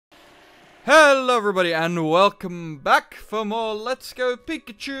Hello everybody and welcome back for more Let's Go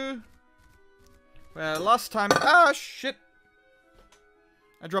Pikachu. Where last time... Ah, shit!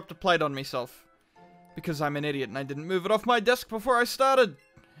 I dropped a plate on myself. Because I'm an idiot and I didn't move it off my desk before I started.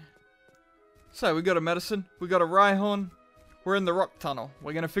 So, we got a medicine, we got a Rhyhorn. We're in the rock tunnel.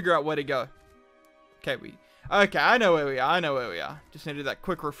 We're gonna figure out where to go. Okay, I know where we are, Just needed that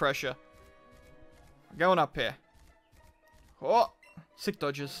quick refresher. We're going up here. Oh! Sick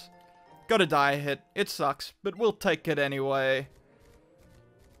dodges. Got a die hit. It sucks, but we'll take it anyway.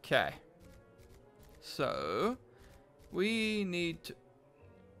 Okay. So, we need to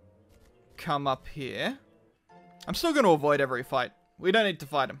come up here. I'm still going to avoid every fight. We don't need to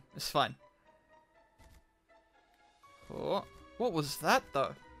fight him. It's fine. Oh, what was that,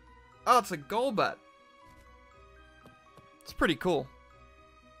 though? Oh, it's a Golbat. It's pretty cool.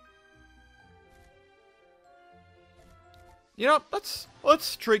 You know,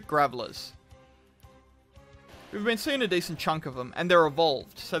 let's treat Gravelers. We've been seeing a decent chunk of them, and they're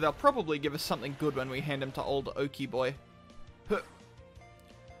evolved, so they'll probably give us something good when we hand them to old Okie boy. Huh.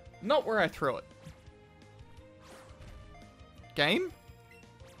 Not where I threw it. Game?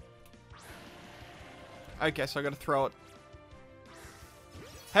 Okay, so I gotta throw it.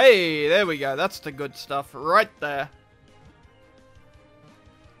 Hey, there we go. That's the good stuff right there.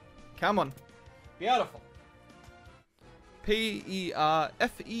 Come on. Beautiful. P-E-R-F-E-C-T.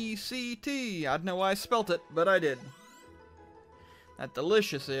 I don't know why I spelt it, but I did. That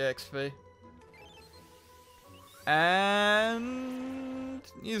delicious EXP. And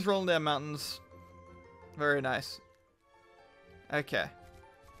he's rolling down mountains. Very nice. Okay.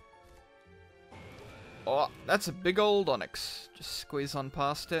 Oh, that's a big old Onyx. Just squeeze on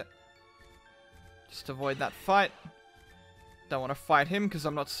past it. Just avoid that fight. Don't want to fight him because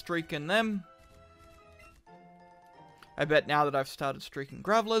I'm not streaking them. I bet now that I've started streaking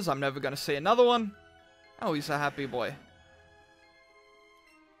Gravelers, I'm never going to see another one. Oh, he's a happy boy.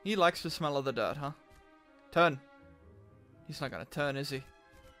 He likes the smell of the dirt, huh? Turn. He's not going to turn, is he?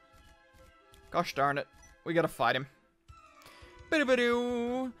 Gosh darn it. We got to fight him.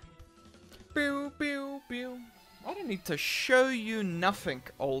 Boo-boo-doo. Boo-boo-boo. I don't need to show you nothing,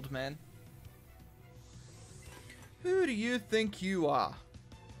 old man. Who do you think you are?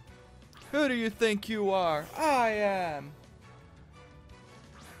 Who do you think you are? I am.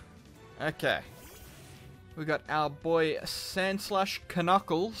 Okay. We got our boy Sandslash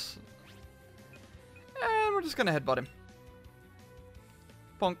Knuckles. And we're just gonna headbutt him.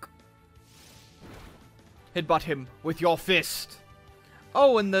 Bonk. Headbutt him with your fist.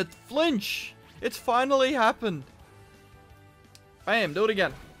 Oh, and the flinch. It's finally happened. Bam, do it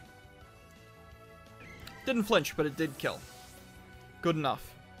again. Didn't flinch, but it did kill. Good enough.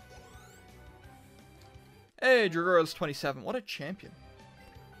 Hey, Dragora's 27. What a champion.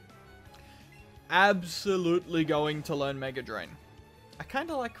 Absolutely going to learn Mega Drain. I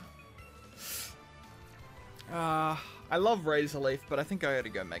kind of like... I love Razor Leaf, but I think I gotta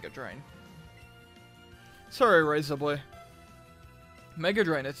go Mega Drain. Sorry, Razor Boy. Mega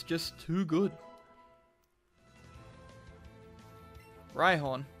Drain, it's just too good.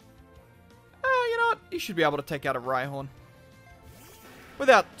 Rhyhorn. You know what? You should be able to take out a Rhyhorn.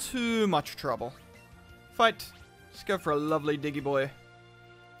 Without too much trouble. Fight. Let's go for a lovely diggy boy.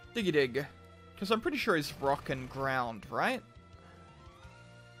 Diggy dig. Because I'm pretty sure he's rock and ground, right?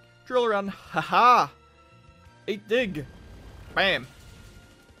 Drill around. Haha! Eat dig. Bam.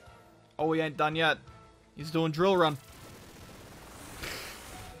 Oh, we ain't done yet. He's doing drill run.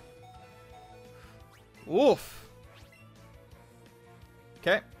 Oof.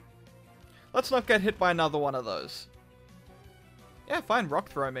 Okay. Let's not get hit by another one of those. Yeah, fine. Rock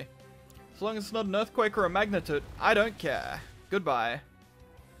throw me. As long as it's not an earthquake or a magnitude, I don't care. Goodbye.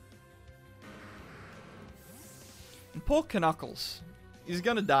 And poor Knuckles. He's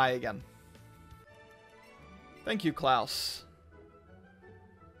gonna die again. Thank you, Klaus.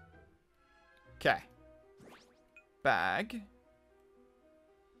 Okay. Bag.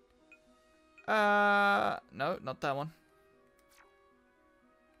 No, not that one.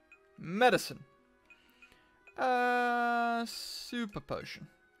 Medicine. Super potion.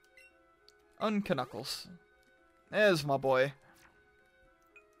 Unknuckles. There's my boy.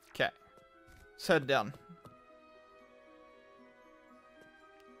 Okay. Let's head down.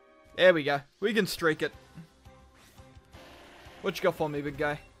 There we go. We can streak it. What you got for me, big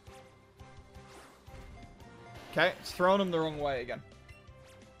guy? Okay, it's throwing him the wrong way again.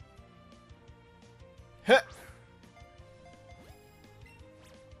 Hit!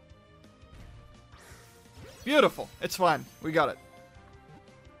 Beautiful. It's fine. We got it.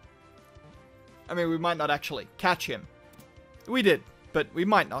 I mean, we might not actually catch him. We did, but we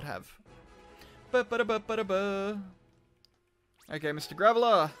might not have. Okay, Mr.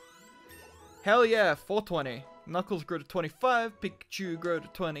 Graveler. Hell yeah, 420. Knuckles grew to 25. Pikachu grew to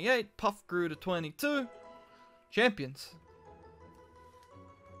 28. Puff grew to 22. Champions.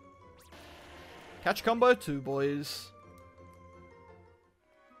 Catch combo 2, boys.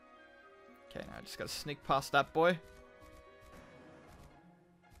 Okay, now I just gotta sneak past that boy.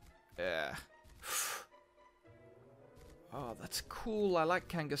 Yeah. Oh, that's cool. I like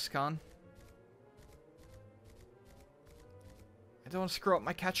Kangaskhan. I don't want to screw up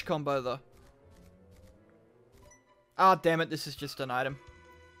my catch combo, though. Ah, damn it. This is just an item.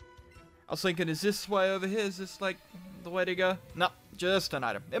 I was thinking, is this way over here? Is this, like, the way to go? No, just an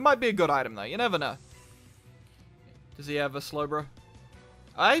item. It might be a good item, though. You never know. Does he have a Slowbro?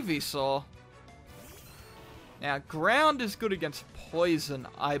 Ivysaur. Now, ground is good against poison,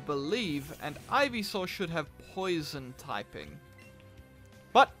 I believe, and Ivysaur should have poison typing.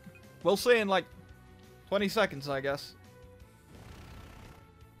 But, we'll see in like 20 seconds, I guess.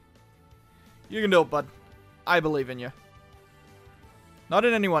 You can do it, bud. I believe in you. Not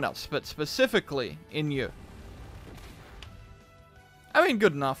in anyone else, but specifically in you. I mean,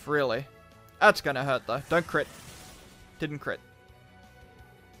 good enough, really. That's gonna hurt, though. Don't crit. Didn't crit.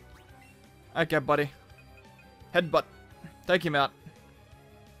 Okay, buddy. Headbutt. Take him out.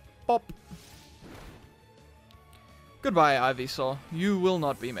 Pop. Goodbye, Ivysaur. You will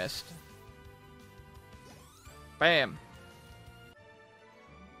not be missed. Bam.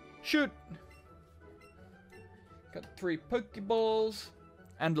 Shoot. Got 3 Pokeballs.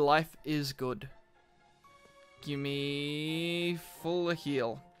 And life is good. Gimme full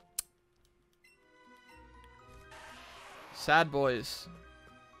heal. Sad boys.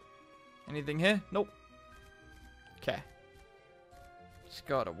 Anything here? Nope. Okay. Just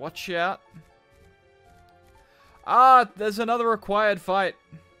gotta watch out. Ah, there's another required fight.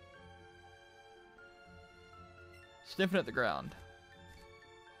 Sniffing at the ground.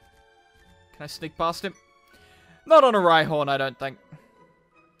 Can I sneak past him? Not on a Rhyhorn, I don't think.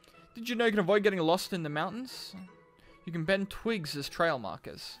 Did you know you can avoid getting lost in the mountains? You can bend twigs as trail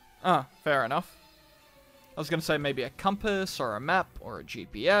markers. Ah, fair enough. I was gonna say maybe a compass or a map or a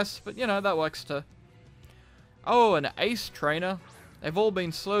GPS, but you know, that works too. Oh, an ace trainer. They've all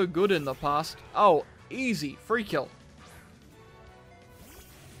been so good in the past. Oh, easy. Free kill.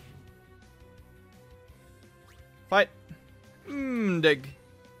 Fight. Dig.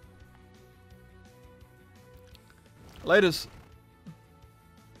 Laters.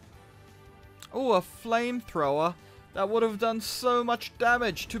 Oh, a flamethrower. That would have done so much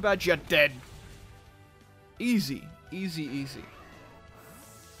damage. Too bad you're dead. Easy. Easy, easy.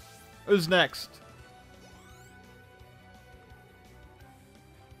 Who's next?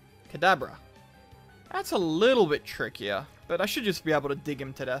 Kadabra. That's a little bit trickier, but I should just be able to dig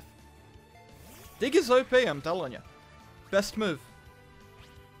him to death. Dig is OP, I'm telling you. Best move.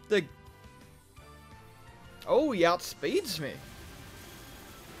 Dig. Oh, he outspeeds me.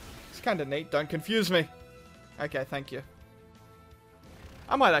 It's kind of neat, don't confuse me. Okay, thank you.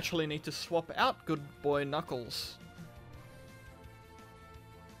 I might actually need to swap out good boy Knuckles.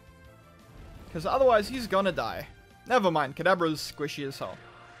 Because otherwise he's gonna die. Never mind, Kadabra's squishy as hell.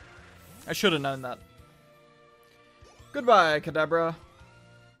 I should have known that. Goodbye, Kadabra.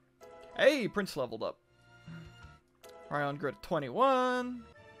 Hey, Prince leveled up. Ryan grew to 21.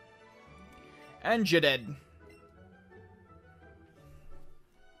 And you're dead.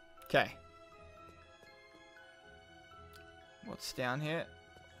 Okay. What's down here?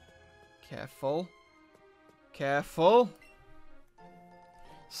 Careful. Careful.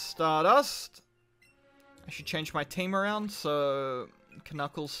 Stardust. I should change my team around so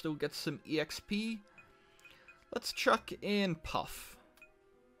Knuckles still gets some EXP. Let's chuck in Puff.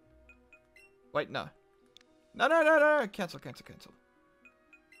 Wait, no. No. Cancel.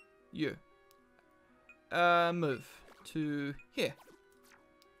 You. Move to here.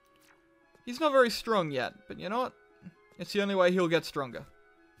 He's not very strong yet, but you know what? It's the only way he'll get stronger.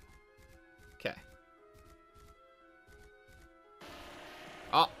 Okay.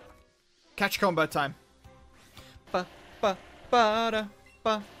 Oh. Catch combo time. Ba ba ba da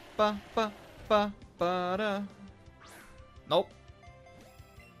ba ba ba ba ba da. Nope.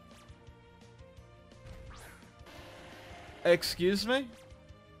 Excuse me?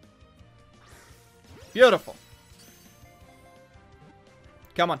 Beautiful.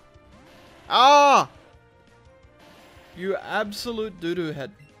 Come on. Ah! You absolute doo-doo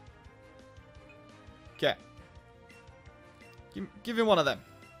head. Okay. Give him one of them.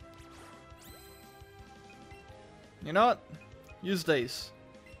 You know what? Use these.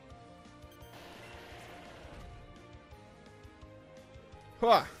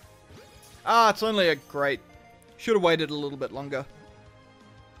 Hua. Ah, it's only a great. Should have waited a little bit longer.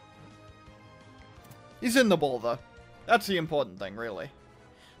 He's in the ball, though. That's the important thing, really.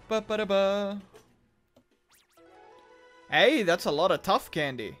 Ba-ba-da-ba. Hey, that's a lot of tough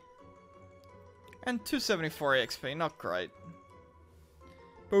candy. And 274 EXP, not great.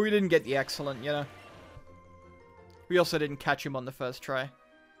 But we didn't get the excellent, you know. We also didn't catch him on the first try.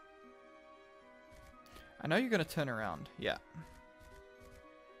 I know you're going to turn around. Yeah.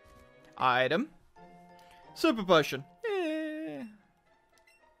 Item. Super potion. Yeah.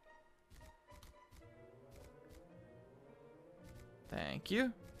 Thank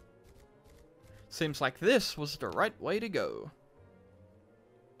you. Seems like this was the right way to go.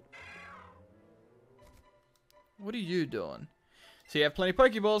 What are you doing? So you have plenty of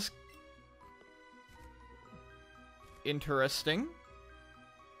Pokeballs. Interesting.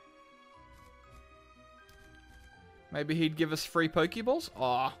 Maybe he'd give us free Pokeballs?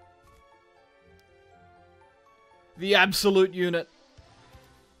 Aw. The absolute unit.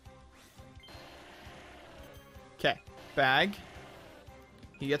 Okay. Bag.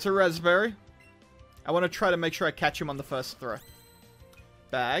 He gets a raspberry. I want to try to make sure I catch him on the first throw.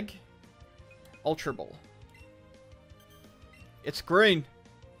 Bag. Ultra Ball. It's green.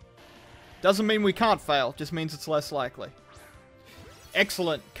 Doesn't mean we can't fail. Just means it's less likely.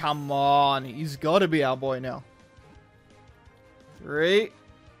 Excellent. Come on. He's got to be our boy now. 3.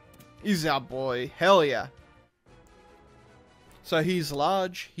 He's our boy. Hell yeah. So he's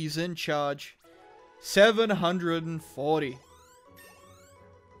large. He's in charge. 740.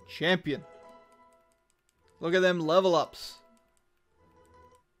 Champion. Look at them level ups.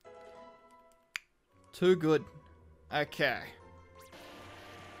 Too good. Okay.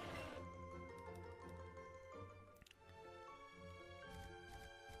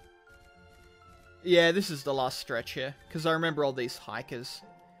 Yeah, this is the last stretch here, because I remember all these hikers.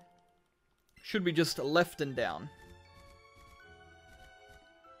 Should be just left and down.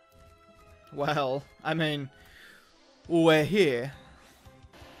 Well, I mean, we're here.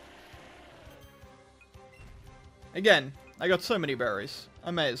 Again, I got so many berries.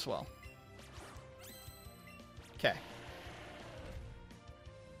 I may as well. Okay.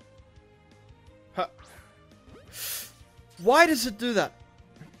 Huh. Why does it do that?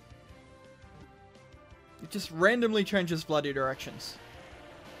 It just randomly changes bloody directions.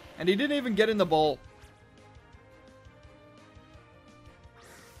 And he didn't even get in the ball.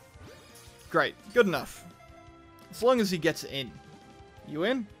 Great. Good enough. As long as he gets in. You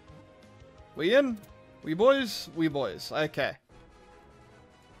in? We in? We boys? We boys. Okay.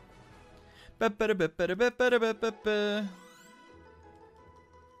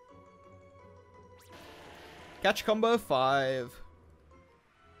 Catch combo 5.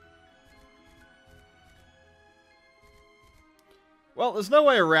 Well, there's no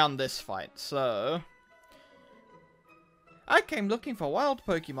way around this fight, so... I came looking for wild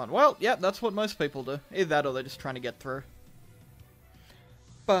Pokemon. Well, yeah, that's what most people do. Either that or they're just trying to get through.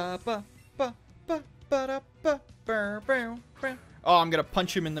 Oh, I'm gonna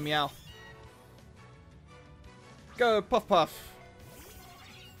punch him in the meow. Go, Puff Puff.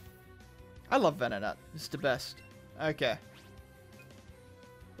 I love Venonat. It's the best. Okay.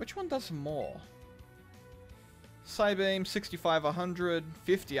 Which one does more? Psybeam, 65, 100,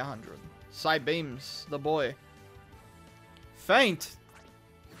 50, 100. Psybeam's the boy. Faint!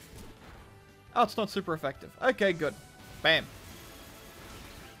 Oh, it's not super effective. Okay, good. Bam.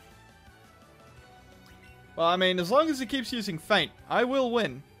 Well, I mean, as long as he keeps using Faint, I will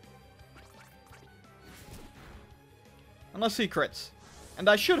win. Unless he crits. And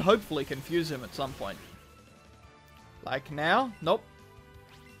I should hopefully confuse him at some point. Like now? Nope.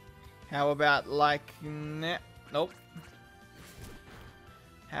 How about like now? Nope.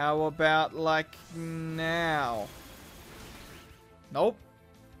 How about like now? Nope.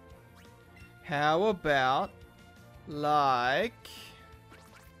 How about like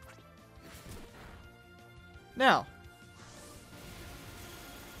now?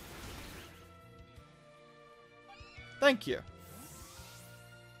 Thank you.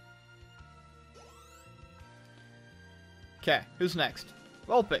 Okay, who's next?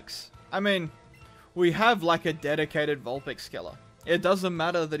 Vulpix. I mean, we have like a dedicated Vulpix killer. It doesn't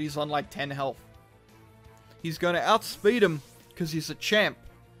matter that he's on like 10 health. He's going to outspeed him because he's a champ.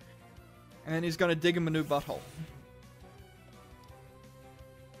 And then he's going to dig him a new butthole.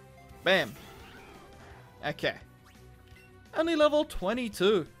 Bam. Okay. Only level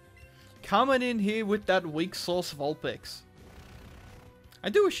 22. Coming in here with that weak sauce Vulpix. I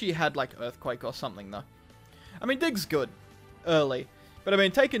do wish he had like Earthquake or something though. I mean, Dig's good. Early. But I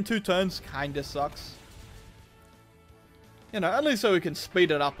mean, taking 2 turns kinda sucks. You know, only so we can speed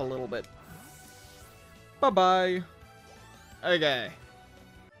it up a little bit. Bye-bye. Okay.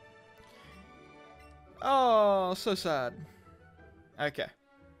 Oh, so sad. Okay.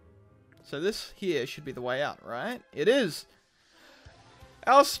 So this here should be the way out, right? It is!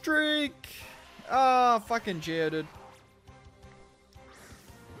 Our streak! Ah, fucking Geodude.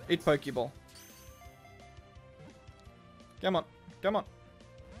 Eat Pokeball. Come on. Come on.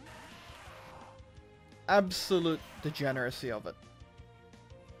 Absolute degeneracy of it.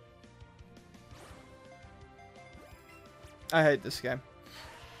 I hate this game.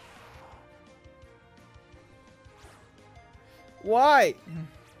 Why?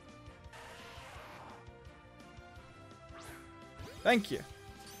 Thank you.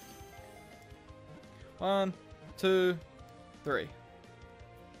 1, 2, 3.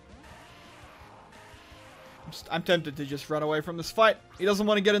 I'm tempted to just run away from this fight. He doesn't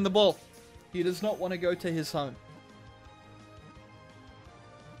want to get in the ball. He does not want to go to his home.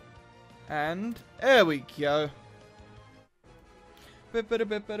 And there we go.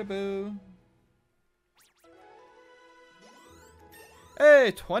 Boo.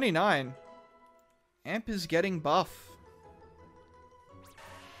 Hey, 29. Amp is getting buff.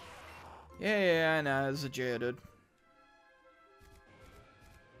 Yeah, I know, there's a Geodude.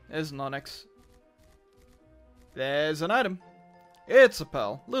 There's an Onix. There's an item. It's a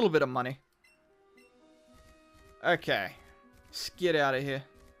pearl. Little bit of money. Okay. Let's get out of here.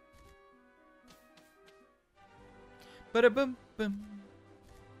 Ba-da-boom, boom.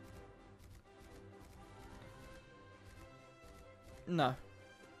 No.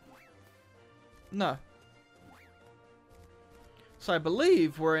 No. So I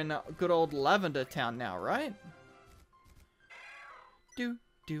believe we're in good old Lavender Town now, right? Do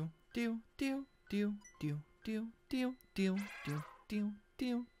do do do do do do do do do do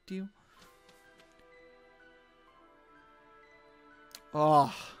do do.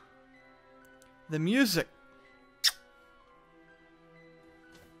 Oh, the music.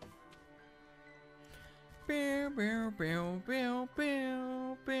 Bow, bow, bow, bow,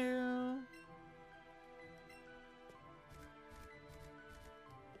 bow, bow.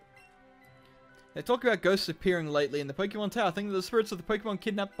 They talk about ghosts appearing lately in the Pokemon Tower. I think the spirits of the Pokemon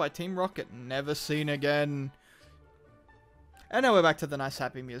kidnapped by Team Rocket, never seen again. And now we're back to the nice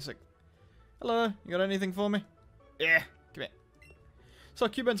happy music. Hello, you got anything for me? Yeah, come here. Saw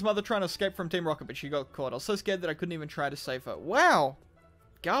Cuban's mother trying to escape from Team Rocket, but she got caught. I was so scared that I couldn't even try to save her. Wow!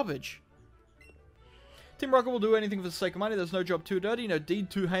 Garbage. Team Rocket will do anything for the sake of money. There's no job too dirty, no deed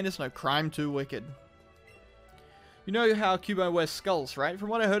too heinous, no crime too wicked. You know how Cubo wears skulls, right? From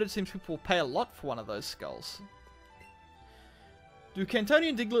what I heard, it seems people will pay a lot for one of those skulls. Do Kanto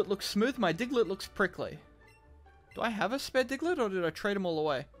and Diglett look smooth? My Diglett looks prickly. Do I have a spare Diglett, or did I trade them all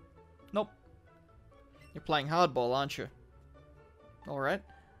away? Nope. You're playing hardball, aren't you? Alright.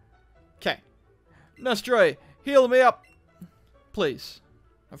 Okay. Nurse Joy, heal me up! Please.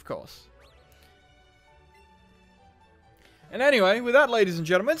 Of course. And anyway, with that, ladies and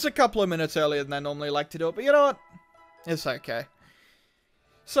gentlemen, it's a couple of minutes earlier than I normally like to do it, but you know what? It's okay.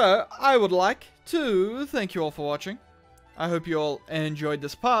 So, I would like to thank you all for watching. I hope you all enjoyed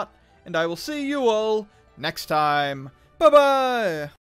this part, and I will see you all next time. Bye-bye!